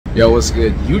Yo, what's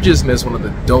good? You just missed one of the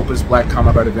dopest black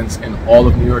comic art events in all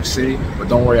of New York City, but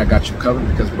don't worry, I got you covered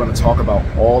because we're going to talk about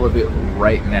all of it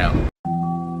right now.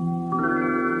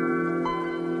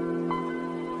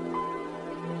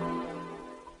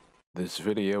 This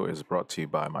video is brought to you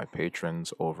by my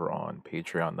patrons over on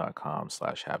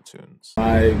patreon.com/habtunes.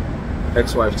 My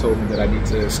ex-wife told me that I need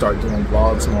to start doing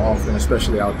vlogs more often,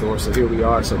 especially outdoors, so here we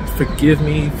are. So forgive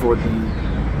me for the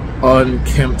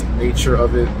unkempt nature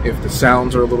of it. If the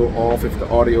sounds are a little off, if the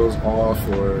audio is off,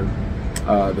 or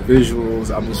the visuals,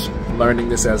 I'm just learning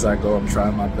this as I go. I'm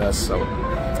trying my best, so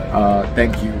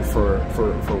thank you for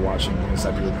watching this.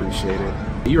 I do appreciate it.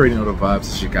 You already know the vibes.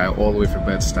 It's your guy all the way from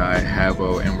Bed-Stuy,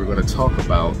 Habo, and we're going to talk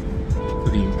about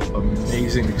the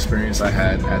amazing experience I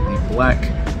had at the Black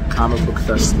Comic Book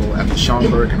Festival at the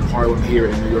Schomburg in Harlem here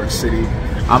in New York City.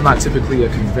 I'm not typically a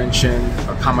convention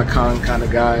or Comic-Con kind of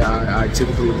guy. I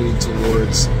typically lean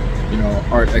towards, you know,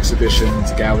 art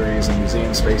exhibitions, galleries, and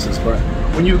museum spaces. But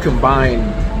when you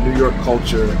combine New York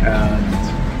culture and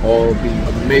all the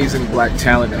amazing black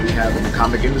talent that we have in the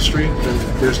comic industry, then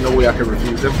there's no way I could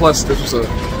refuse. And plus, this was a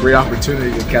great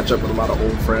opportunity to catch up with a lot of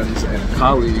old friends and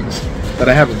colleagues that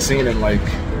I haven't seen in like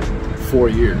 4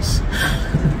 years.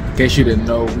 In case you didn't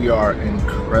know, we are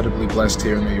incredibly blessed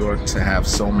here in New York to have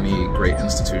so many great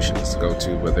institutions to go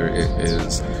to, whether it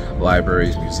is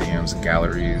libraries, museums,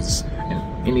 galleries, and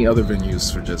any other venues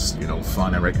for just, you know,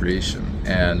 fun and recreation.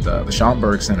 And the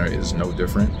Schomburg Center is no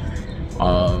different.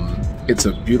 It's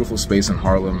a beautiful space in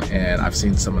Harlem, and I've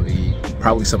seen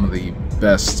probably some of the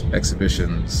best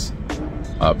exhibitions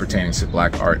pertaining to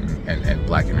black art and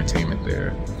black entertainment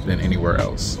there than anywhere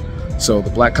else. So the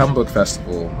Black Comic Book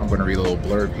Festival, I'm going to read a little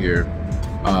blurb here.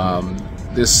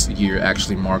 This year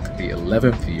actually marked the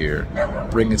 11th year,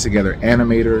 bringing together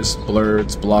animators,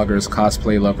 blurs, bloggers,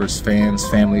 cosplay lovers, fans,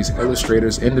 families,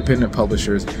 illustrators, independent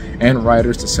publishers, and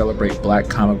writers to celebrate black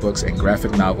comic books and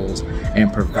graphic novels,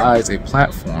 and provides a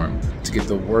platform to get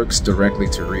the works directly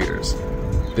to readers.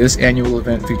 This annual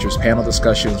event features panel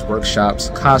discussions, workshops,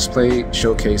 cosplay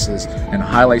showcases, and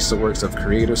highlights the works of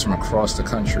creators from across the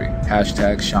country.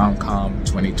 Hashtag ShomCom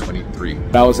 2023.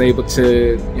 I was able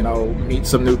to, you know, meet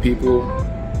some new people,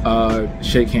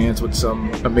 shake hands with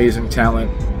some amazing talent,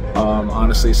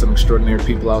 honestly, some extraordinary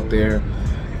people out there.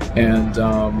 And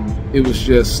it was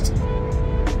just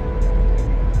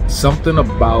something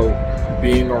about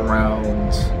being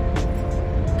around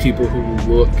people who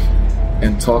look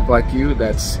and talk like you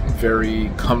that's very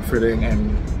comforting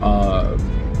and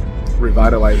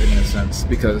revitalizing in a sense.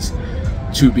 Because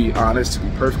to be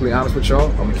perfectly honest with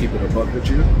y'all, I'm gonna keep it a buck with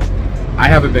you, I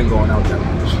haven't been going out that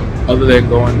much other than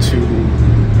going to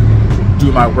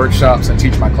do my workshops and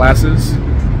teach my classes.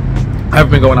 I haven't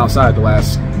been going outside the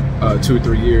last 2 or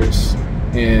 3 years,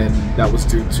 and that was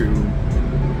due to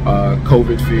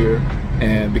COVID fear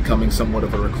and becoming somewhat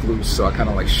of a recluse. So I kind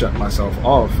of like shut myself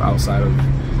off outside of,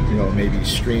 you know, maybe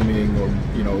streaming or,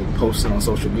 you know, posting on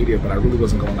social media, but I really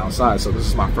wasn't going outside. So this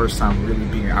is my first time really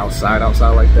being outside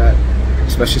like that,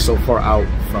 especially so far out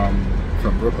from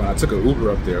Brooklyn. I took an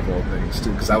Uber up there of all things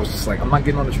too, because I was just like, I'm not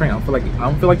getting on the train. I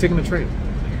don't feel like taking the train.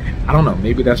 I don't know,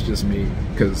 maybe that's just me,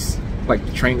 because like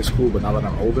the train is cool, but now that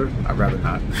I'm older, I'd rather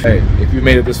not. Hey, if you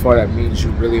made it this far, that means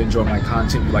you really enjoy my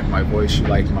content, you like my voice, you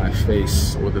like my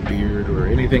face or the beard or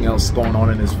anything else going on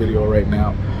in this video right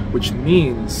now, which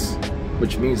means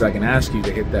I can ask you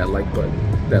to hit that like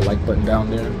button down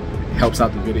there. It helps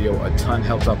out the video a ton,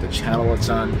 helps out the channel a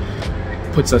ton,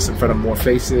 puts us in front of more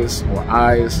faces, more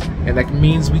eyes, and that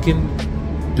means we can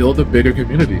build a bigger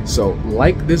community. So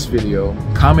like this video,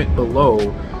 comment below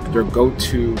your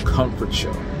go-to comfort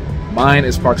show. Mine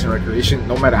is Parks and Recreation.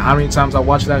 No matter how many times I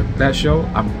watch that show,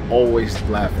 I'm always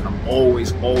laughing. I'm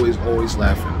always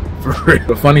laughing. For real.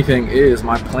 The funny thing is,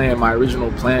 my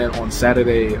original plan on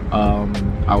Saturday,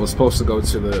 I was supposed to go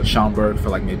to the Schomburg for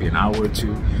like maybe an hour or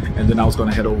two, and then I was going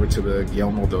to head over to the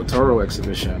Guillermo del Toro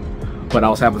exhibition. But I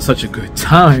was having such a good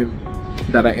time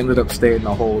that I ended up staying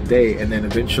the whole day, and then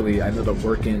eventually I ended up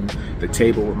working the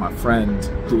table with my friend,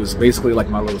 who is basically like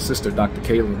my little sister, Dr.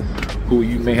 Kaylin, who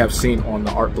you may have seen on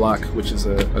the Art Block, which is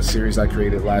a series I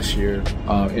created last year,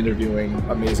 interviewing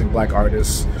amazing black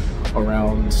artists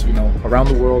around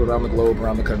the world, around the globe,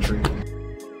 around the country.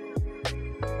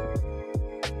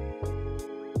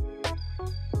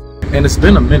 And it's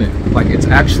been a minute, like it's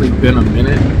actually been a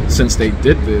minute since they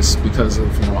did this because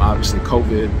of, you know, obviously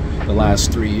COVID. The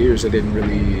last 3 years they didn't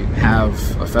really have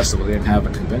a festival, they didn't have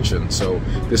a convention. So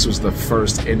this was the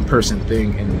first in-person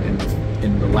thing in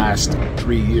the last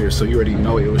 3 years. So you already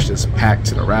know it was just packed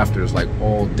to the rafters like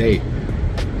all day.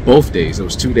 Both days, it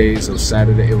was 2 days, it was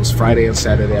Friday and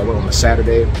Saturday. I went on a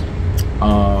Saturday.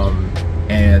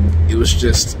 And it was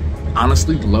just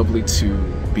honestly lovely to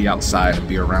be outside and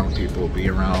be around people, be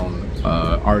around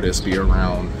artists, be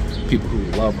around people who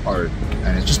love art,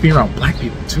 and just be around black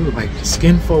people too, like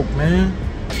skin folk, man,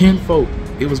 kin folk.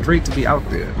 It was great to be out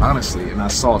there, honestly, and I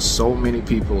saw so many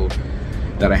people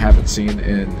that I haven't seen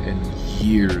in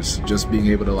years, just being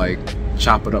able to like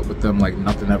chop it up with them like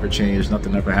nothing ever changed,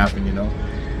 nothing ever happened, you know.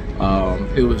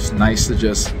 It was nice to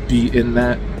just be in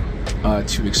that,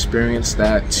 to experience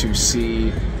that, to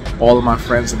see all of my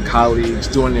friends and colleagues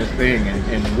doing their thing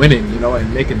and winning, you know,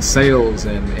 and making sales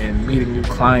and meeting new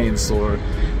clients, or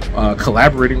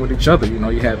collaborating with each other. You know,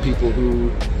 you had people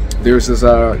who, there's this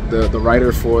the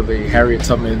writer for the Harriet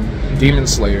Tubman Demon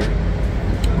Slayer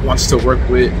wants to work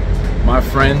with my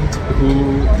friend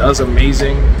who does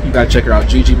amazing, you gotta check her out,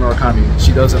 Gigi Murakami.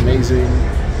 She does amazing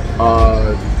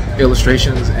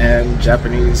illustrations and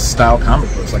Japanese style comic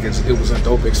books. Like it was a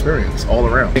dope experience all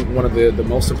around. I think one of the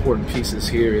most important pieces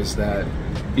here is that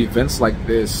events like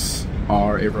this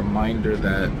are a reminder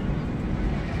that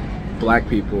black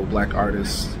people, black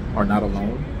artists are not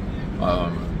alone.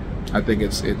 I think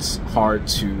it's hard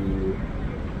to,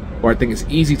 or I think it's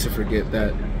easy to forget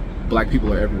that black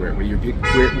people are everywhere. We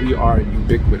are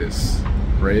ubiquitous,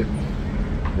 right?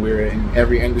 We're in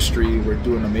every industry, we're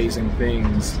doing amazing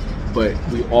things, but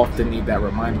we often need that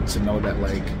reminder to know that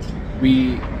like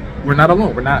we're not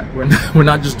alone. We're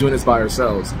not just doing this by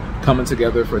ourselves. Coming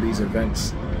together for these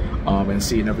events and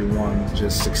seeing everyone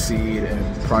just succeed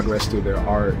and progress through their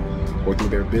art or through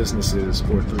their businesses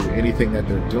or through anything that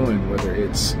they're doing, whether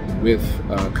it's with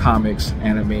comics,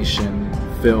 animation,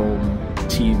 film,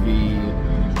 TV,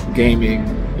 gaming,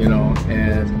 you know,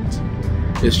 and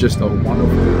it's just a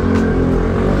wonderful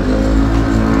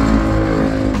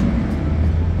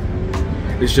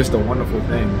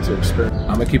thing to experience.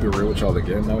 I'm gonna keep it real with y'all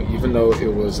again though. Even though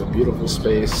it was a beautiful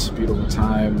space, beautiful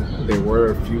time, there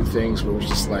were a few things where it was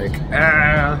just like,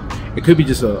 it could be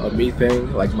just a me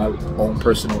thing, like my own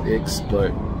personal icks,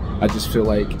 but I just feel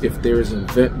like if there is an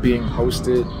event being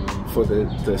hosted for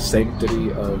the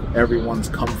sanctity of everyone's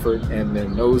comfort and their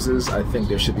noses, I think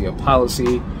there should be a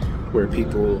policy where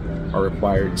people are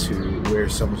required to wear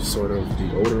some sort of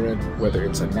deodorant, whether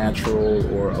it's a natural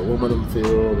or aluminum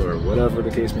filled or whatever the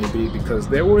case may be, because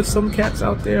there were some cats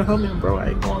out there humming, bro, I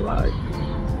ain't gonna lie.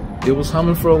 It was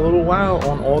humming for a little while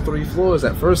on all 3 floors.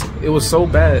 At first, it was so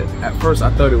bad. At first, I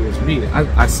thought it was me.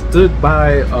 I stood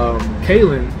by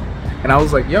Kaylin, and I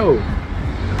was like, yo,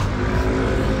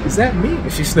 is that me?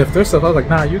 And she sniffed herself. I was like,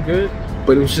 nah, you good?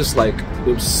 But it was just like,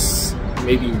 it was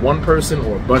maybe one person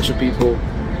or a bunch of people.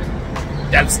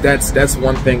 That's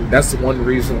one thing. That's one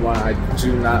reason why I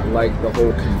do not like the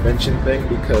whole convention thing,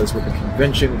 because with the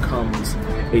convention comes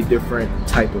a different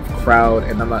type of crowd,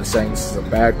 and I'm not saying this is a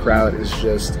bad crowd, it's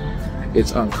just,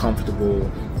 it's uncomfortable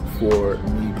for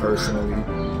me personally.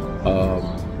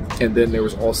 And then there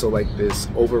was also like this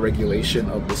over-regulation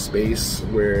of the space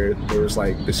where there was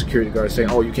like the security guard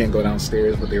saying, oh, you can't go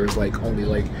downstairs, but there was like only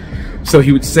like, so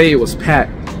he would say it was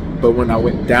packed, but when I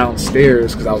went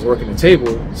downstairs, because I was working the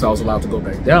table, so I was allowed to go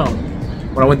back down.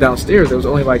 When I went downstairs, there was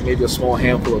only like maybe a small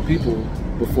handful of people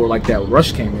before like that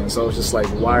rush came in. So I was just like,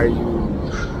 why are you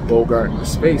bogarting the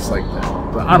space like that?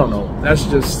 But I don't know. That's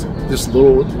just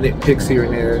little nitpicks here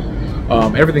and there.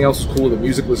 Everything else was cool. The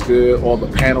music was good. All the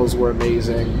panels were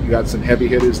amazing. You got some heavy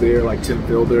hitters there like Tim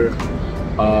Fielder.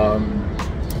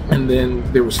 And then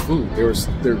there was food.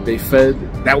 They fed.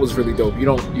 That was really dope. You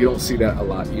don't see that a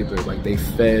lot either. Like they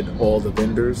fed all the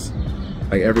vendors,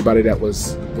 like everybody that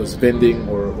was vending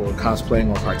or cosplaying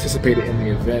or participated in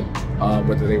the event,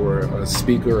 whether they were a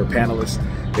speaker or a panelist,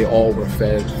 they all were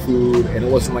fed food. And it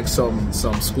wasn't like some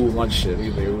school lunch shit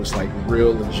either. It was like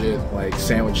real legit, like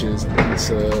sandwiches,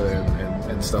 pizza,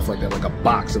 and stuff like that. Like a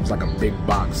box. It was like a big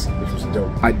box, which was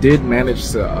dope. I did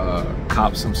manage to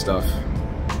cop some stuff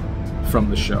from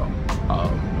the show,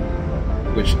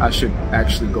 which I should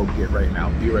actually go get right now.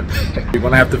 Be right back. You're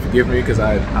gonna have to forgive me because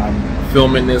I'm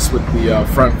filming this with the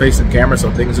front-facing camera,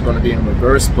 so things are gonna be in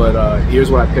reverse. But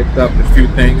here's what I picked up: a few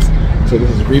things. So this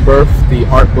is Rebirth, the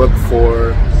art book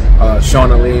for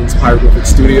Sean Aline's Pyroglyphic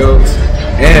Studios,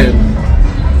 and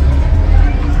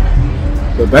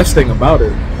the best thing about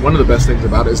it, one of the best things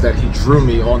about it, is that he drew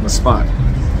me on the spot.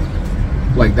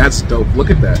 Like, that's dope. Look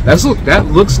at that. That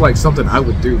looks like something I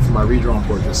would do for my redrawn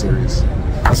portrait series.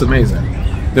 That's amazing.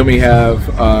 Then we have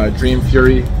Dream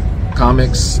Fury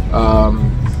Comics.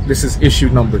 This is issue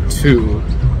number 2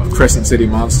 of Crescent City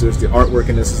Monsters. The artwork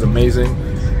in this is amazing.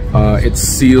 It's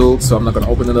sealed, so I'm not going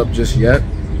to open it up just yet.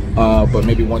 But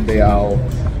maybe one day I'll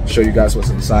show you guys what's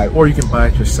inside, or you can buy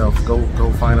it yourself. Go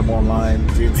find them online.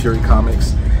 Dream Fury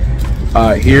Comics.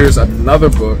 Here's another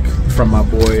book from my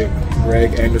boy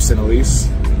Greg Anderson Elise.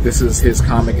 This is his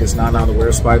comic, It's Not Now the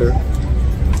Were Spider.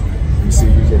 Let me see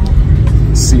if you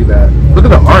can see that. Look at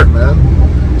the art,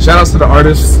 man. Shout outs to the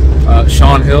artist,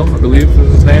 Sean Hill, I believe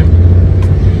is his name.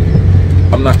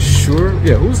 I'm not sure.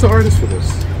 Yeah, who's the artist for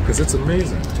this? Because it's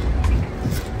amazing.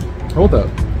 Hold up.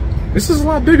 This is a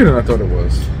lot bigger than I thought it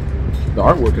was. The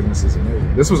artwork in this is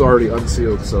amazing. This was already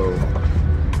unsealed, so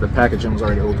the packaging was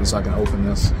already open, so I can open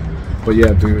this. But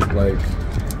yeah, dude, like,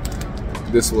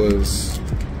 this was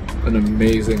an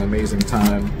amazing, amazing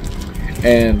time.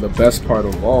 And the best part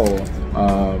of all,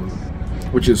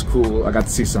 which is cool, I got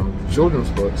to see some children's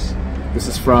books. This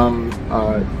is from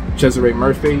Cesare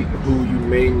Murphy, who you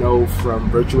may know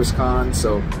from Virtuous Con.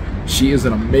 So she is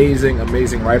an amazing,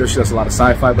 amazing writer. She does a lot of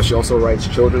sci-fi, but she also writes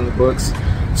children's books.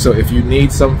 So if you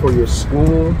need some for your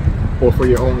school or for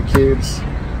your own kids,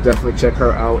 definitely check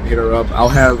her out, hit her up.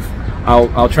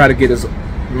 I'll try to get as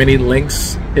many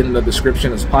links in the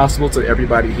description as possible to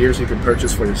everybody here so you can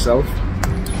purchase for yourself.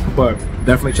 But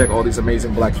definitely check all these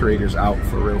amazing Black creators out,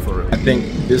 for real, for real. I think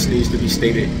this needs to be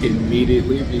stated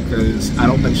immediately because I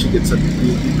don't think she gets the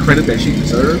credit that she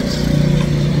deserves.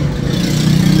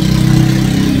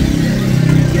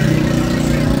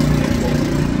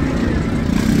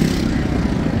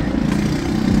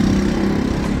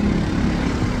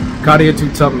 Kadia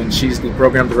Tubman, she's the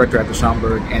program director at the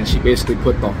Schomburg, and she basically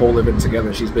put the whole event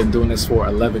together. She's been doing this for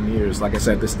 11 years. Like I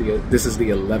said, this is the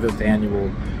 11th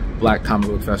annual Black Comic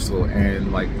Book Festival,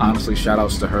 and like honestly, shout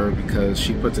outs to her because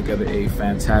she put together a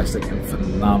fantastic and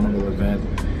phenomenal event.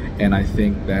 And I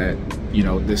think that, you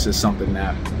know, this is something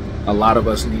that a lot of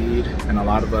us need and a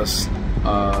lot of us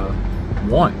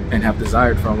want and have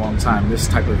desired for a long time. This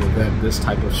type of event, this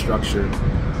type of structure,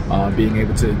 being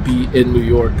able to be in New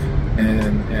York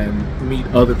and meet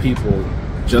other people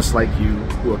just like you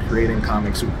who are creating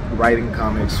comics, who are writing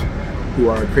comics, who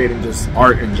are creating just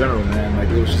art in general, man. Like,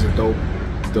 it was just a dope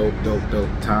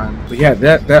time. But yeah,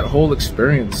 that whole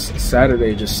experience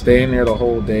Saturday, just staying there the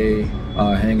whole day,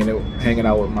 hanging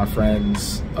out with my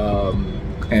friends,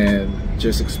 and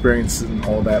just experiencing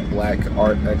all that Black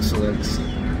art excellence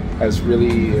has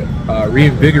really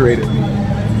reinvigorated me.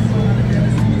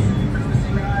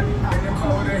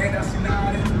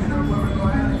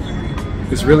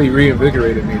 It's really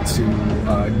reinvigorated me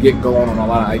to get going on a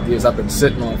lot of ideas I've been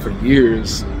sitting on for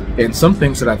years, and some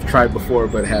things that I've tried before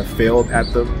but have failed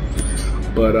at them.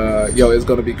 But yo, it's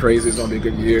gonna be crazy. It's gonna be a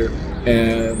good year.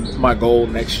 And my goal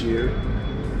next year,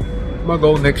 I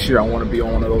want to be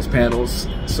on one of those panels.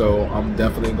 So I'm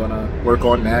definitely gonna work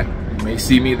on that. You may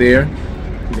see me there.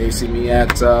 You may see me at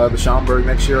the Schomburg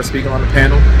next year speaking on the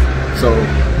panel. So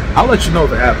I'll let you know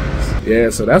if it happens.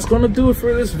 Yeah, so that's gonna do it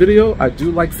for this video. I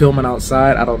do like filming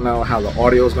outside. I don't know how the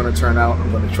audio is gonna turn out.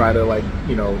 I'm gonna try to, like,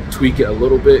 you know, tweak it a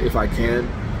little bit if I can.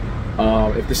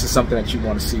 If this is something that you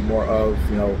want to see more of,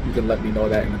 you know, you can let me know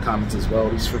that in the comments as well.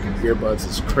 These freaking earbuds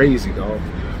is crazy, dog.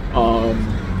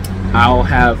 I'll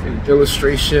have an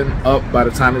illustration up by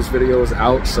the time this video is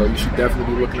out, so you should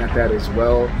definitely be looking at that as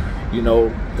well. You know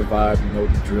the vibe, you know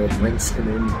the drill. Links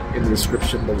in the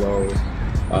description below.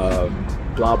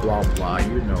 Blah blah blah,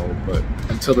 you know. But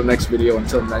until the next video,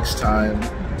 until next time,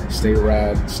 stay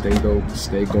rad, stay dope,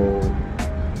 stay gold.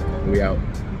 We out.